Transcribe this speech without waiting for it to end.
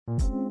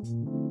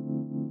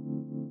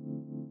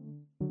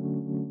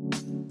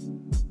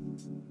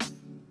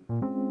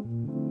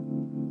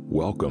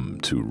Welcome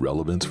to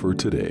Relevance for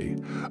Today,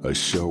 a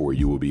show where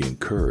you will be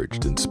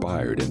encouraged,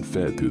 inspired, and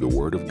fed through the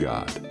Word of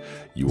God.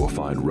 You will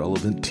find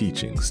relevant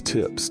teachings,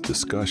 tips,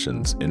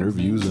 discussions,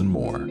 interviews, and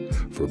more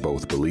for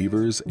both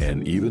believers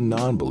and even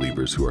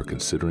non-believers who are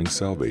considering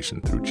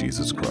salvation through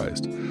Jesus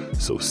Christ.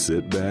 So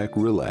sit back,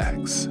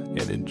 relax,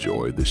 and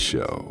enjoy the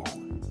show.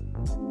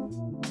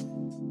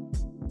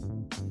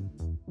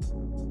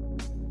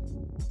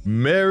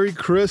 Merry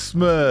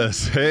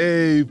Christmas!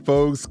 Hey,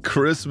 folks,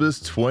 Christmas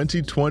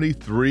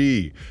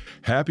 2023.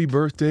 Happy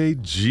birthday,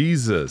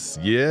 Jesus.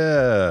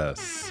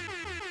 Yes.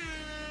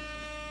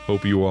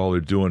 Hope you all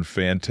are doing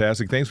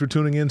fantastic. Thanks for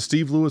tuning in.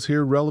 Steve Lewis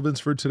here, Relevance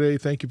for Today.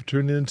 Thank you for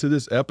tuning in to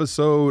this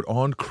episode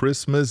on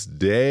Christmas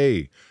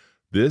Day.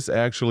 This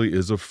actually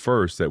is a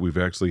first that we've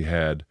actually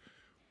had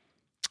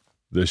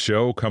the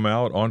show come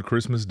out on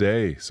Christmas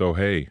Day. So,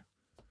 hey,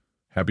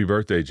 happy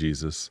birthday,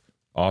 Jesus.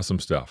 Awesome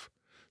stuff.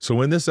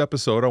 So in this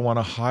episode, I want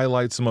to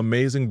highlight some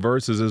amazing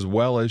verses as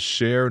well as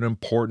share an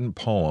important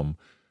poem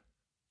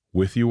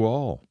with you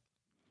all.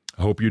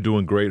 I hope you're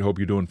doing great. Hope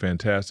you're doing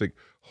fantastic.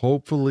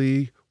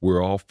 Hopefully,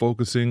 we're all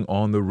focusing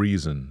on the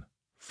reason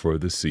for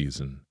the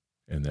season,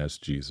 and that's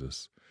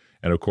Jesus.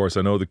 And of course,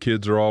 I know the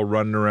kids are all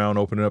running around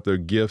opening up their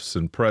gifts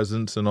and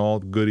presents and all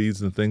the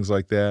goodies and things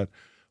like that.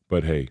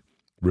 But hey,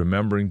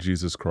 remembering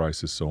Jesus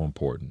Christ is so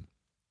important.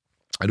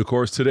 And of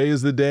course, today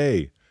is the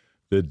day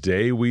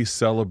we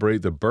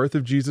celebrate the birth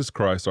of Jesus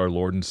Christ, our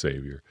Lord and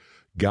Savior,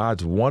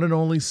 God's one and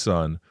only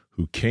Son,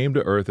 who came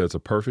to earth as a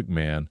perfect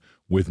man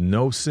with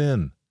no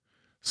sin,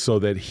 so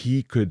that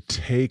he could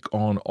take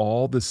on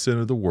all the sin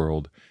of the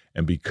world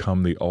and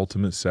become the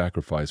ultimate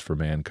sacrifice for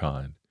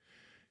mankind.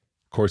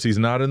 Of course, he's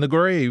not in the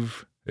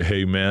grave.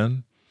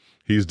 Amen.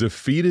 He's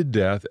defeated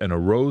death and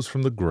arose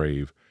from the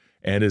grave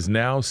and is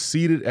now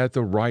seated at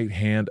the right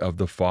hand of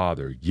the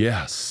Father.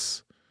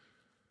 Yes.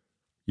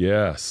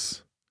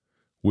 Yes.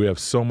 We have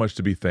so much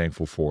to be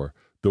thankful for.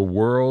 The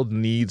world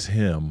needs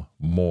him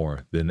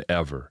more than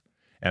ever.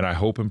 And I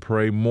hope and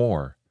pray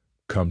more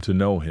come to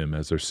know him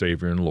as their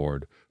Savior and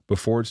Lord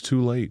before it's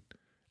too late.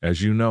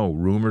 As you know,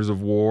 rumors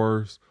of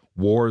wars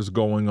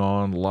going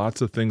on,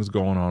 lots of things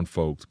going on,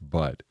 folks.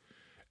 But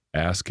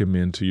ask him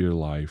into your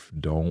life.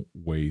 Don't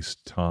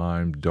waste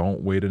time.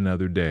 Don't wait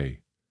another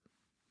day.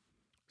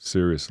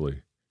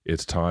 Seriously,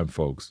 it's time,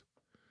 folks.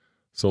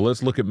 So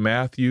let's look at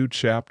Matthew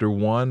chapter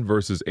 1,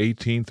 verses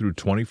 18 through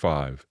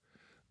 25.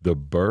 The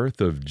birth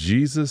of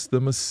Jesus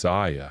the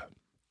Messiah.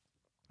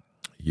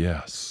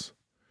 Yes,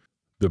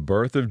 the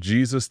birth of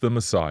Jesus the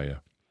Messiah.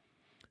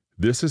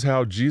 This is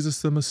how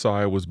Jesus the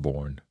Messiah was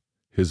born.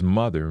 His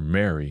mother,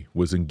 Mary,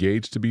 was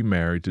engaged to be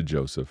married to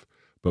Joseph,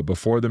 but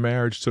before the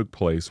marriage took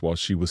place, while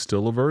she was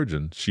still a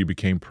virgin, she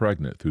became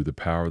pregnant through the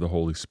power of the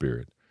Holy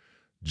Spirit.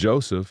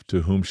 Joseph,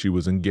 to whom she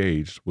was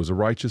engaged, was a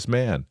righteous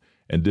man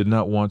and did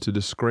not want to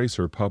disgrace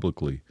her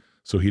publicly,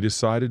 so he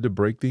decided to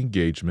break the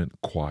engagement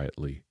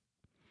quietly.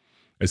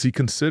 As he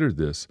considered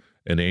this,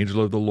 an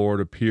angel of the Lord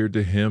appeared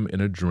to him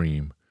in a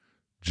dream.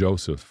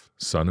 Joseph,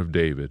 son of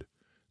David,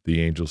 the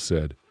angel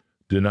said,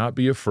 "Do not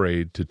be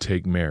afraid to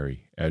take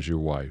Mary as your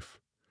wife,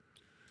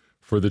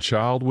 for the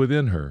child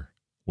within her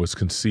was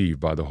conceived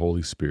by the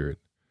Holy Spirit,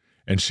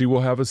 and she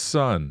will have a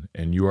son,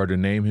 and you are to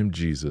name him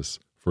Jesus,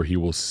 for he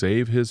will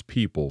save his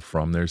people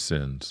from their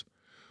sins."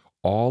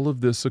 All of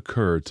this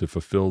occurred to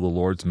fulfill the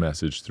Lord's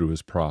message through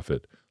his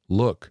prophet.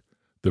 Look,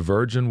 the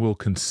virgin will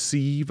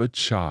conceive a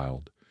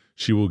child.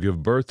 She will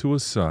give birth to a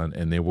son,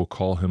 and they will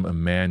call him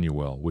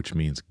Emmanuel, which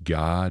means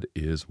God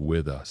is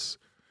with us.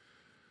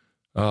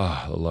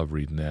 I love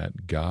reading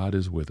that. God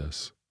is with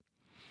us.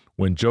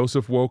 When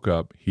Joseph woke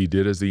up, he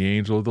did as the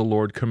angel of the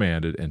Lord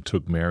commanded and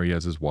took Mary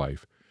as his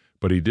wife.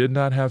 But he did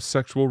not have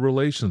sexual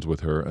relations with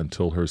her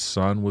until her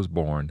son was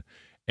born,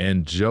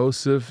 and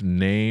Joseph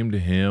named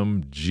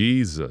him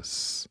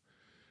Jesus.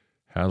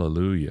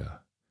 Hallelujah.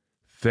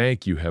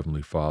 Thank you,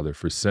 Heavenly Father,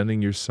 for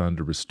sending your Son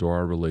to restore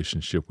our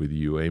relationship with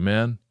you.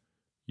 Amen?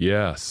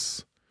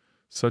 Yes.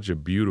 Such a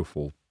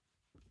beautiful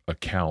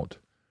account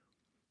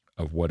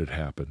of what had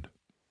happened.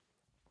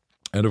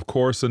 And of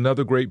course,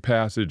 another great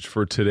passage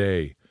for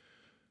today,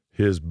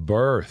 his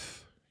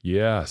birth.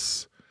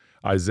 Yes.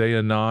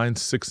 Isaiah 9,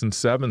 6 and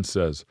 7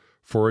 says,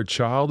 "For a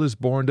child is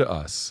born to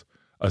us,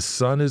 a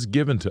son is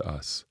given to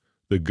us.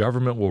 The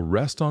government will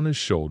rest on his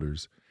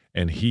shoulders,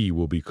 and he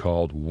will be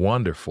called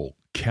Wonderful,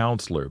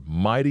 Counselor,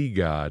 Mighty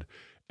God,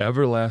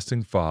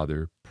 Everlasting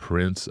Father,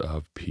 Prince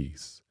of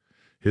Peace.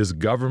 His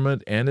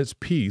government and its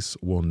peace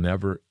will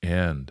never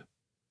end.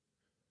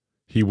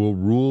 He will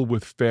rule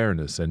with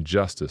fairness and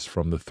justice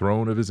from the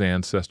throne of his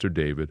ancestor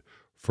David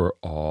for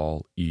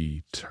all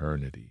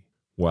eternity."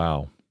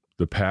 Wow,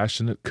 the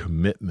passionate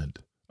commitment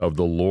of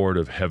the Lord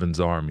of heaven's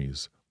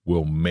armies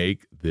will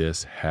make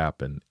this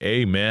happen.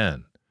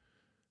 Amen.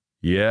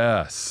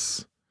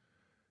 Yes.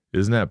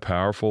 Isn't that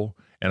powerful?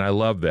 And I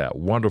love that.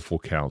 Wonderful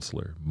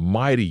Counselor,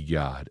 Mighty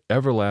God,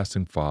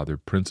 Everlasting Father,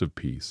 Prince of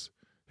Peace.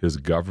 His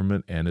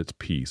government and its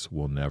peace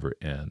will never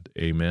end.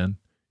 Amen.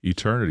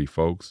 Eternity,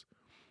 folks.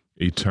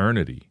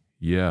 Eternity.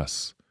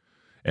 Yes.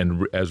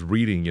 And as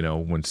reading,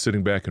 when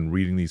sitting back and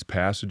reading these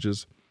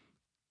passages,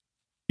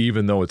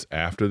 even though it's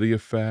after the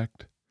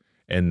effect,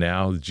 and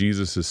now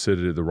Jesus is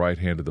seated at the right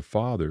hand of the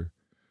Father,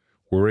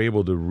 we're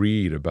able to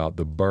read about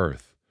the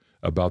birth,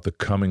 about the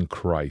coming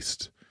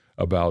Christ,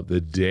 about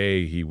the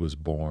day he was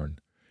born.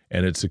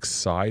 And it's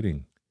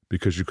exciting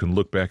because you can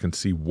look back and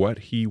see what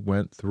he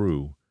went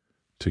through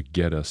to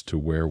get us to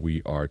where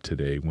we are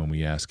today when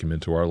we ask him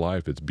into our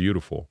life. It's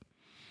beautiful.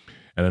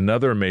 And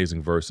another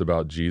amazing verse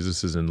about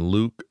Jesus is in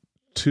Luke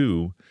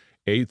 2,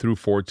 8 through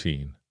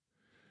 14.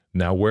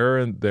 Now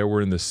there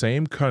were in the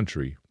same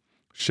country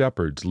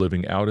shepherds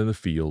living out in the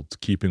fields,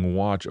 keeping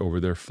watch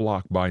over their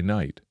flock by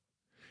night.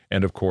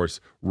 And of course,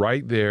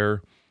 right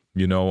there,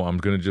 I'm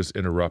going to just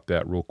interrupt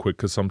that real quick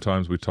because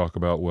sometimes we talk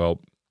about,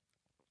 well,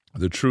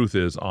 the truth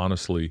is,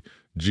 honestly,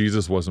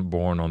 Jesus wasn't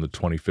born on the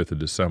 25th of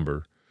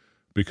December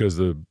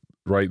because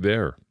right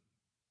there,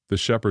 the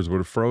shepherds would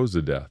have froze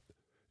to death.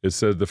 It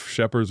said the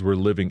shepherds were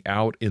living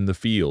out in the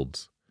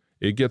fields.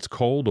 It gets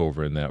cold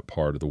over in that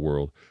part of the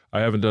world.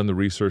 I haven't done the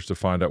research to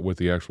find out what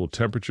the actual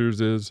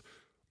temperatures is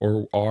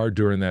or are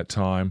during that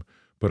time,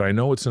 but I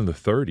know it's in the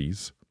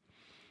 30s.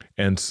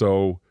 And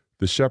so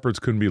the shepherds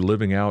couldn't be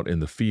living out in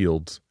the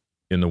fields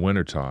in the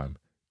wintertime,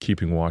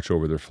 keeping watch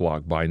over their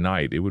flock by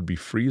night. It would be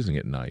freezing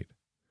at night.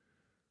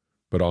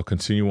 But I'll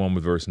continue on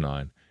with verse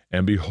 9.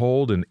 And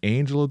behold, an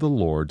angel of the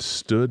Lord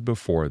stood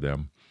before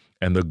them,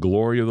 and the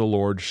glory of the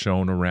Lord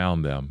shone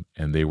around them,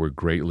 and they were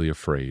greatly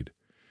afraid.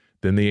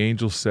 Then the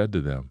angel said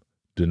to them,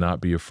 Do not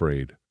be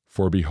afraid,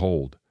 for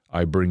behold,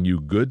 I bring you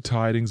good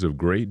tidings of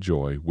great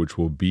joy, which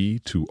will be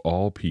to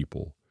all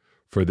people.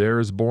 For there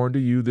is born to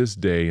you this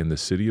day in the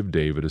city of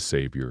David a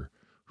Savior,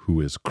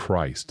 who is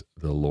Christ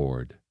the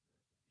Lord.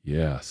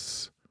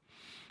 Yes.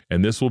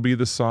 And this will be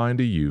the sign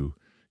to you.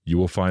 You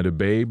will find a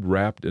babe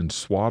wrapped in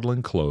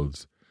swaddling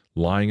clothes,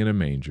 lying in a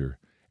manger.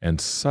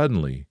 And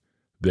suddenly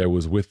there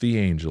was with the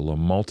angel a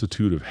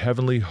multitude of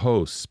heavenly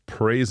hosts,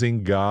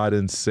 praising God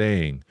and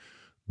saying,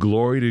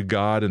 Glory to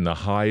God in the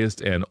highest,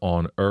 and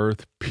on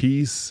earth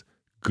peace,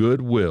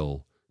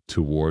 goodwill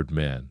toward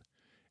men.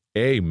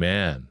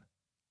 Amen.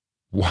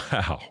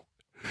 Wow.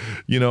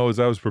 As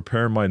I was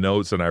preparing my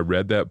notes and I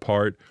read that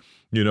part,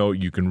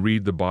 you can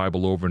read the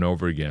Bible over and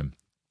over again.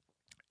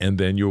 And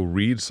then you'll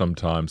read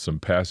sometimes some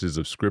passages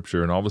of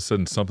scripture and all of a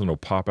sudden something will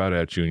pop out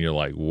at you and you're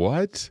like,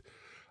 what?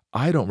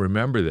 I don't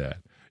remember that.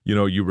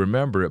 You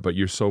remember it, but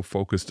you're so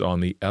focused on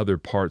the other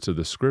parts of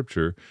the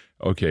scripture.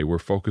 Okay, we're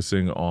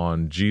focusing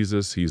on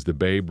Jesus. He's the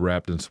babe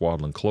wrapped in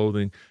swaddling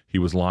clothing. He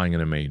was lying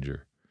in a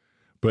manger.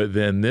 But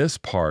then this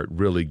part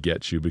really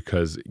gets you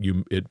because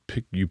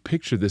you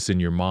picture this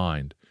in your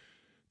mind.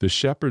 The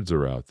shepherds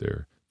are out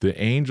there, the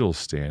angel's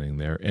standing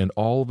there, and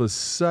all of a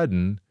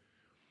sudden,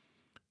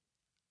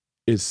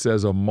 it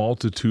says a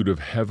multitude of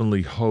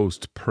heavenly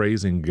hosts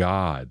praising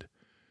God.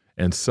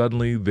 And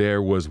suddenly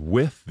there was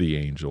with the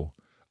angel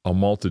a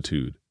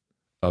multitude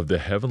of the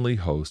heavenly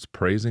hosts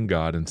praising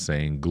God and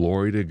saying,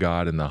 Glory to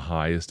God in the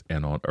highest,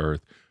 and on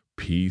earth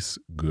peace,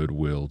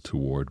 goodwill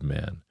toward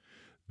men.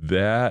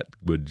 That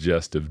would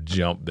just have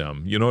jumped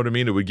them. You know what I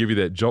mean? It would give you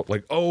that jump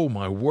like, oh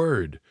my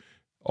word.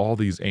 All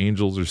these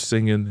angels are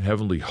singing,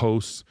 heavenly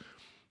hosts,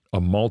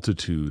 a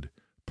multitude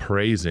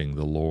praising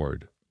the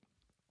Lord.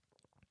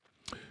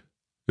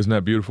 Isn't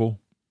that beautiful?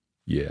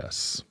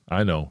 Yes,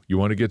 I know. You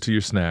want to get to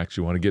your snacks.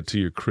 You want to get to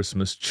your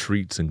Christmas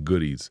treats and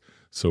goodies.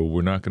 So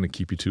we're not going to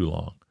keep you too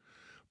long.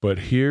 But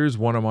here's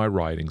one of my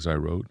writings I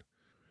wrote.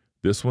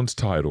 This one's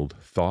titled,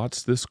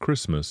 Thoughts This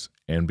Christmas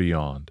and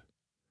Beyond.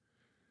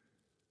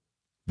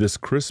 This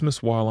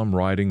Christmas, while I'm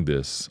writing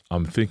this,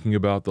 I'm thinking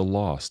about the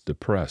lost,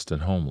 depressed,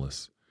 and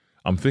homeless.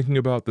 I'm thinking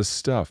about the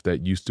stuff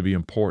that used to be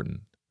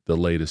important, the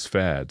latest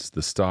fads,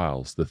 the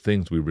styles, the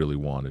things we really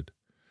wanted.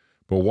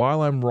 But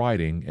while I'm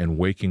writing and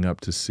waking up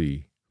to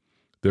see,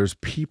 there's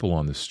people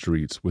on the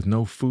streets with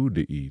no food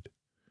to eat.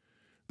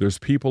 There's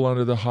people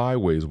under the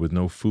highways with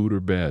no food or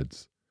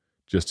beds,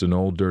 just an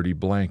old dirty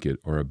blanket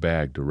or a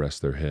bag to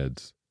rest their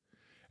heads.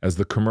 As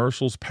the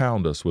commercials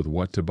pound us with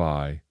what to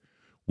buy,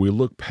 we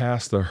look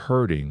past the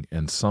hurting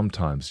and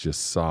sometimes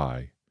just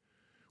sigh.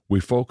 We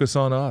focus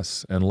on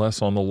us and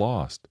less on the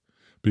lost,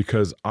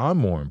 because I'm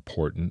more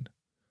important,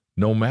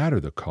 no matter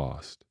the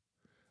cost.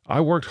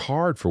 I worked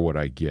hard for what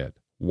I get.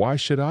 Why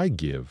should I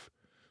give?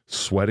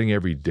 Sweating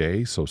every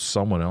day so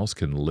someone else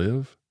can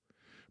live?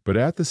 But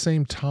at the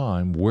same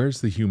time, where's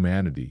the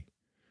humanity?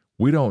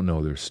 We don't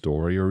know their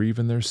story or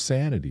even their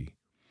sanity.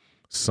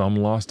 Some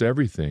lost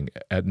everything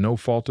at no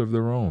fault of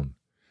their own.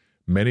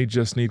 Many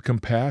just need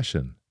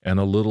compassion and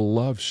a little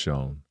love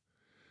shown.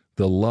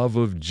 The love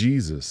of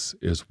Jesus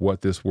is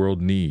what this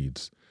world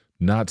needs,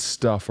 not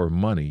stuff or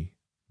money.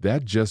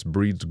 That just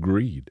breeds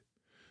greed.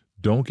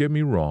 Don't get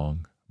me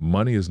wrong,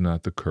 money is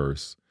not the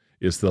curse.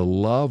 It's the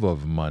love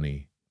of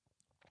money,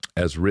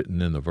 as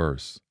written in the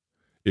verse.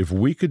 If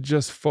we could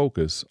just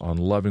focus on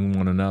loving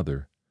one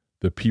another,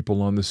 the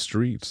people on the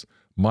streets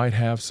might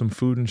have some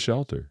food and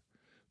shelter.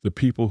 the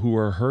people who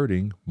are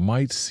hurting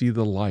might see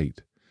the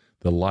light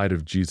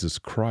of Jesus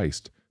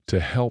Christ, to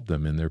help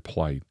them in their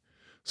plight.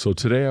 So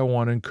today I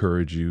want to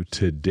encourage you,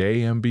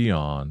 today and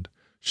beyond,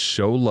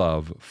 show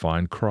love,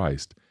 find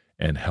Christ,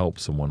 and help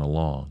someone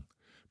along.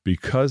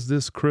 Because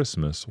this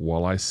Christmas,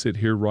 while I sit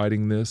here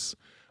writing this,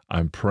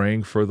 I'm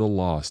praying for the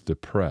lost,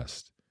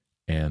 depressed,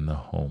 and the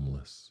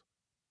homeless.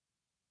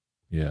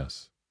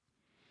 Yes.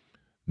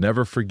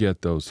 Never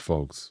forget those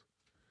folks.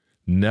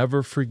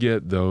 Never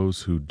forget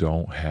those who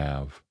don't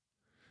have.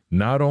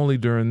 Not only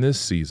during this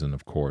season,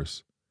 of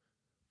course,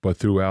 but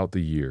throughout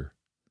the year.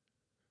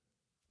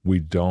 We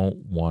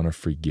don't want to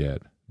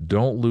forget.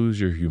 Don't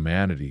lose your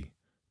humanity.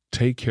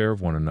 Take care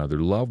of one another.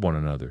 Love one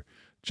another.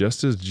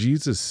 Just as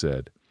Jesus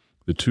said,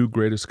 the two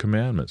greatest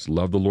commandments,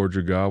 love the Lord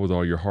your God with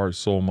all your heart,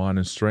 soul, mind,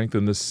 and strength.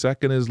 And the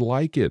second is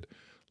like it,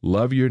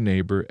 love your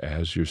neighbor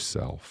as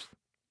yourself.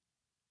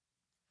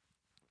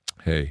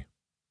 Hey,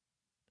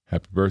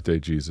 happy birthday,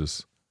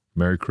 Jesus.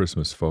 Merry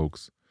Christmas,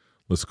 folks.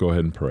 Let's go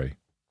ahead and pray.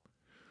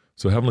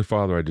 So, Heavenly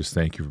Father, I just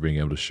thank you for being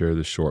able to share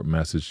this short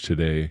message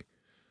today.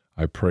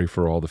 I pray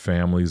for all the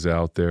families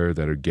out there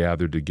that are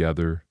gathered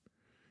together,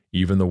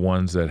 even the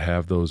ones that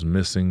have those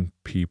missing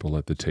people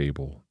at the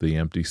table, the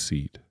empty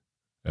seat,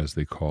 as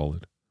they call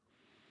it.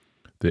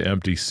 The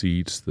empty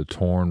seats, the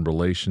torn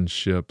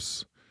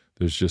relationships,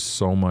 there's just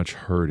so much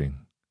hurting.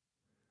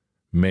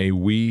 May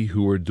we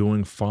who are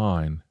doing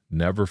fine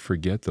never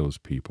forget those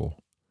people.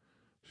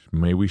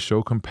 May we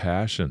show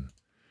compassion.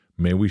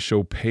 May we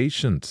show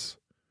patience.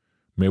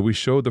 May we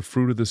show the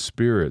fruit of the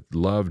Spirit,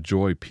 love,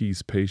 joy,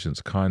 peace,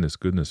 patience, kindness,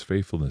 goodness,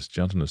 faithfulness,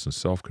 gentleness, and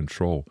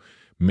self-control.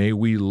 May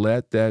we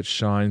let that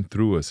shine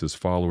through us as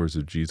followers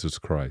of Jesus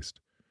Christ.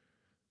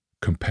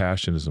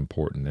 Compassion is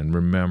important. And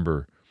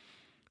remember,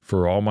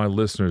 for all my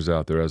listeners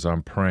out there, as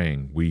I'm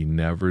praying, we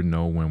never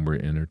know when we're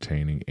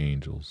entertaining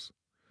angels.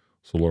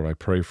 So, Lord, I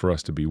pray for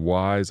us to be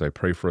wise. I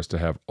pray for us to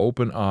have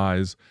open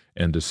eyes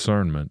and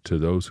discernment to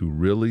those who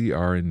really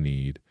are in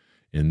need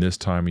in this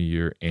time of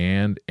year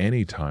and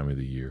any time of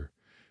the year.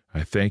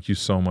 I thank you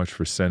so much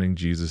for sending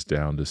Jesus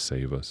down to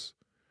save us.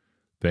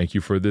 Thank you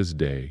for this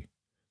day.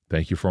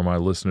 Thank you for my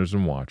listeners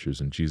and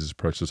watchers. In Jesus'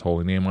 precious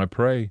holy name I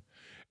pray.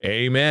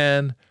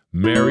 Amen.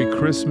 Merry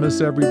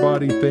Christmas,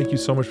 everybody. Thank you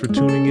so much for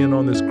tuning in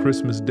on this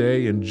Christmas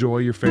day. Enjoy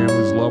your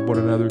families. Love one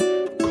another.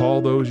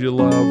 Call those you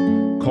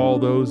love. Call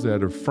those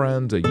that are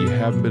friends that you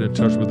haven't been in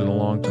touch with in a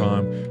long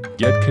time.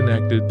 Get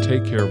connected.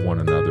 Take care of one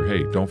another.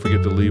 Hey, don't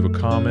forget to leave a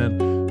comment.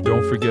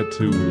 Don't forget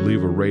to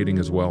leave a rating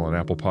as well on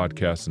Apple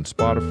Podcasts and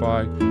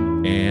Spotify.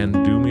 And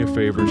do me a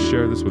favor,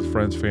 share this with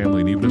friends,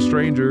 family, and even a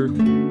stranger.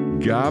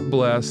 God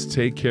bless.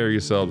 Take care of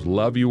yourselves.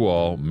 Love you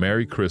all.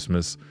 Merry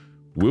Christmas.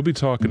 We'll be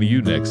talking to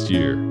you next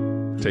year.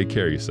 Take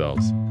care of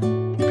yourselves.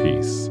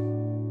 Peace.